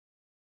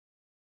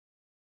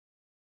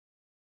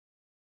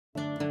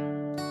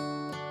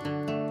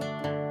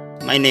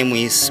My name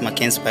is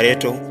MAKENZI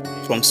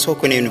PARETO from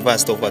SUA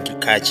University of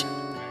Agriculture.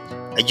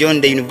 I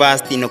joined the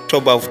university in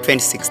October of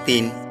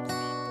 2016,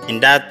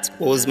 and that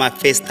was my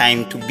first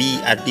time to be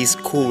at this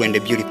cool and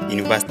beautiful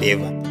university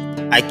ever.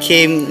 I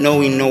came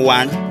knowing no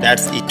one, that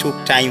it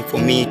took time for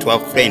me to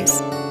have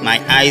friends.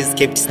 My eyes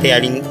kept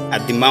staring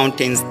at the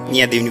mountains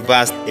near the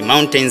university, the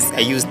mountains I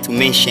used to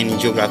mention in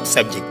geography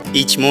subject.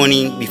 Each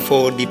morning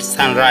before the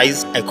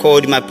sunrise, I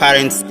called my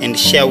parents and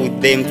shared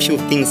with them few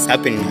things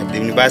happening at the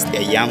university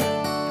I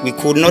am. We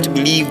could not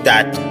believe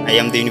that I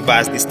am the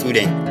university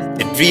student.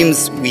 The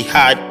dreams we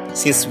had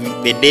since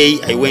the day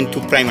I went to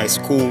primary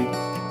school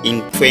in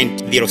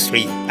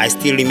 2003. I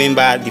still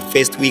remember the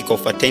first week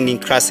of attending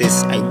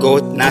classes. I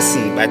got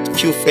nothing but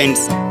few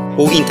friends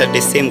who entered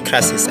the same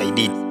classes I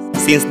did.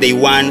 Since day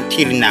one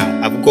till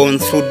now, I've gone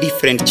through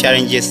different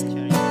challenges,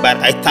 but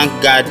I thank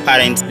God,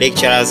 parents,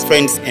 lecturers,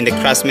 friends, and the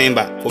class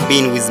member for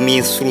being with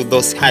me through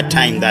those hard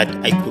times that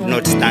I could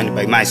not stand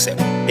by myself.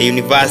 The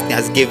university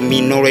has given me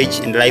knowledge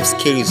and life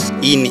skills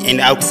in and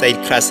outside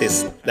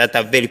classes that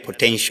are very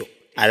potential.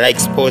 I like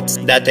sports,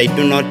 that I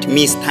do not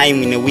miss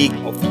time in a week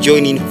of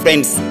joining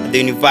friends at the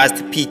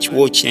university pitch,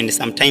 watching, and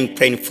sometimes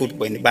playing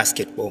football and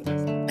basketball.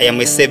 I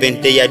am a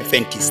Seventh-day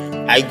Adventist.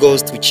 I go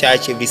to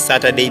church every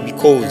Saturday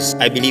because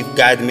I believe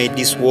God made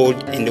this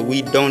world and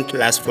we don't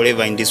last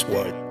forever in this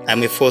world.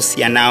 I'm a fourth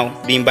year now,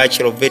 doing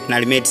Bachelor of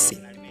Veterinary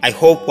Medicine. I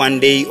hope one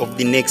day of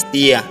the next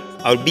year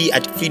I'll be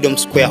at Freedom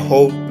Square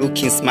Hall,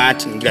 looking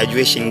smart in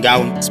graduation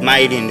gown,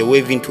 smiling and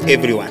waving to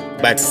everyone,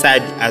 but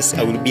sad as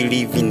I will be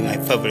leaving my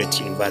favorite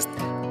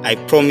university. I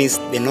promise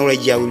the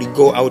knowledge I will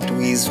go out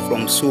with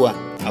from SUA,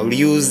 I will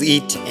use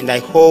it, and I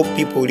hope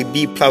people will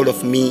be proud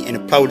of me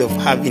and proud of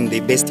having the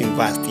best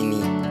university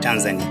in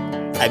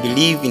Tanzania. I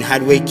believe in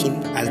hard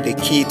working as the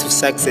key to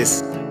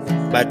success,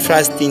 but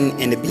trusting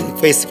and being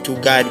faithful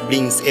to God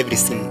brings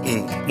everything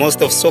in.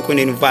 Most of SUA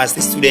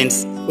University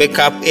students wake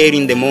up early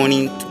in the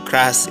morning to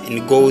class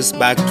and goes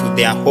back to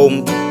their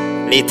home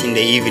late in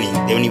the evening.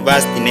 The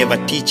university never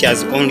teaches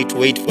us only to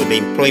wait for the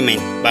employment,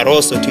 but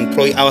also to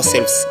employ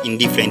ourselves in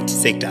different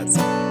sectors.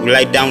 We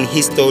write down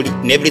history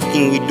in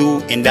everything we do,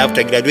 and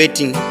after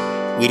graduating,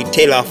 we will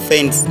tell our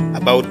friends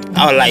about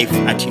our life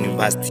at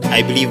university.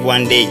 I believe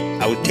one day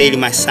I will tell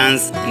my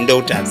sons and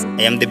daughters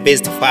I am the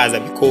best father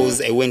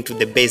because I went to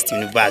the best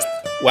university.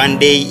 One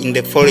day in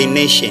the foreign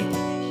nation,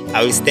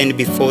 I will stand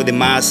before the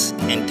mass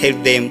and tell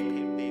them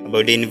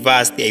about the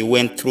university I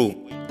went through.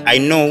 I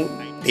know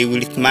they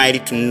will smile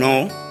to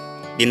know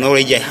the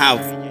knowledge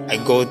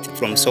I got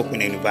from SUA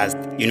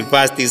University.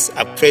 Universities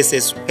are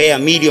places where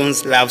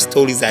millions love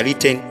stories are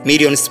written,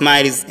 million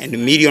smiles and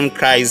million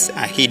cries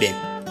are hidden.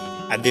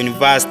 At the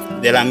university,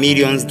 there are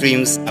millions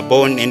dreams are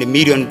born and a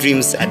million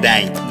dreams are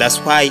dying. That's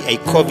why I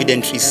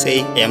confidently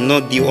say I am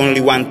not the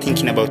only one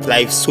thinking about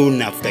life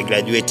soon after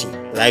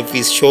graduating. Life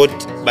is short,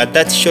 but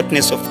that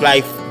shortness of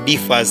life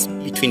differs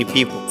between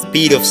people.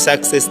 Speed of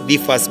success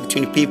differs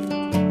between people,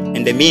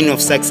 and the meaning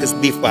of success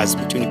differs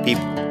between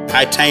people.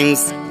 Hard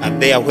times are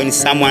there when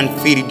someone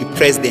feels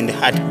depressed and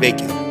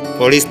heartbroken.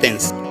 For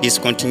instance,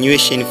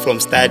 discontinuation from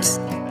studies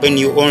when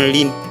you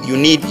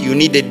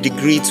need a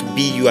degree to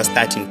be your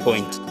starting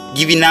point.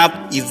 Giving up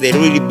is a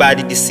really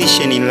bad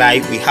decision in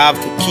life. We have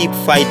to keep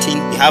fighting,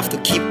 we have to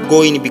keep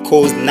going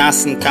because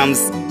nothing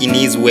comes in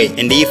his way,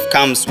 and if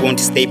comes won't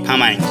stay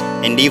permanent,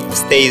 and if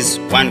stays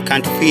one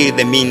can't feel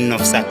the meaning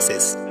of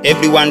success.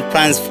 Everyone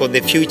plans for the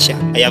future.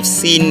 I have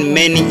seen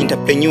many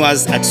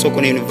entrepreneurs at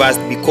SUA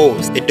University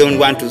because they don't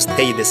want to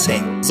stay the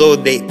same. So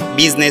the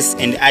business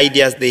and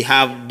ideas they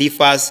have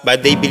differs,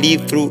 but they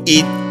believe through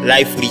it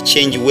life will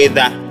change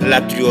whether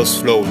rapidly or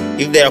slowly.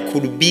 If there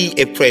could be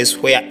a place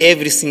where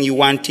everything you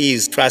want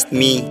is, trust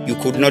me, you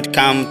could not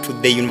come to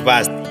the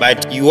university,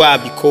 but you are,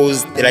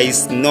 because there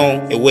is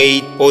no a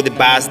way or the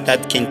bus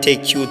that can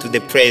take you to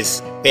the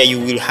place where you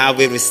will have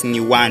everything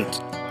you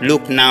want.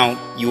 Look now,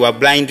 you are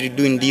blindly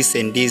doing this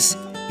and this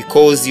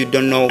because you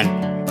don't know,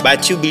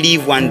 but you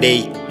believe one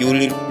day you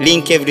will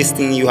link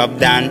everything you have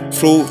done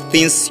through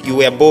things you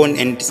were born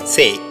and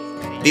say,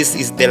 this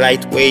is the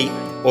right way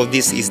or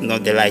this is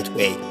not the right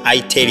way.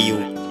 I tell you,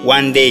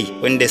 one day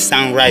when the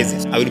sun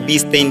rises, I will be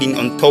standing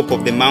on top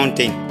of the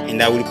mountain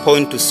and I will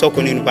point to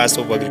SUA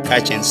University of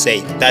Agriculture and say,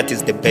 that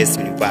is the best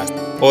university.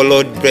 Oh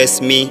Lord,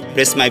 bless me,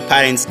 bless my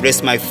parents,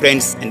 bless my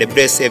friends, and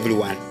bless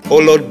everyone. Oh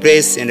Lord,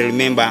 bless and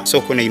remember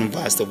SUA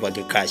University of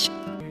Agriculture.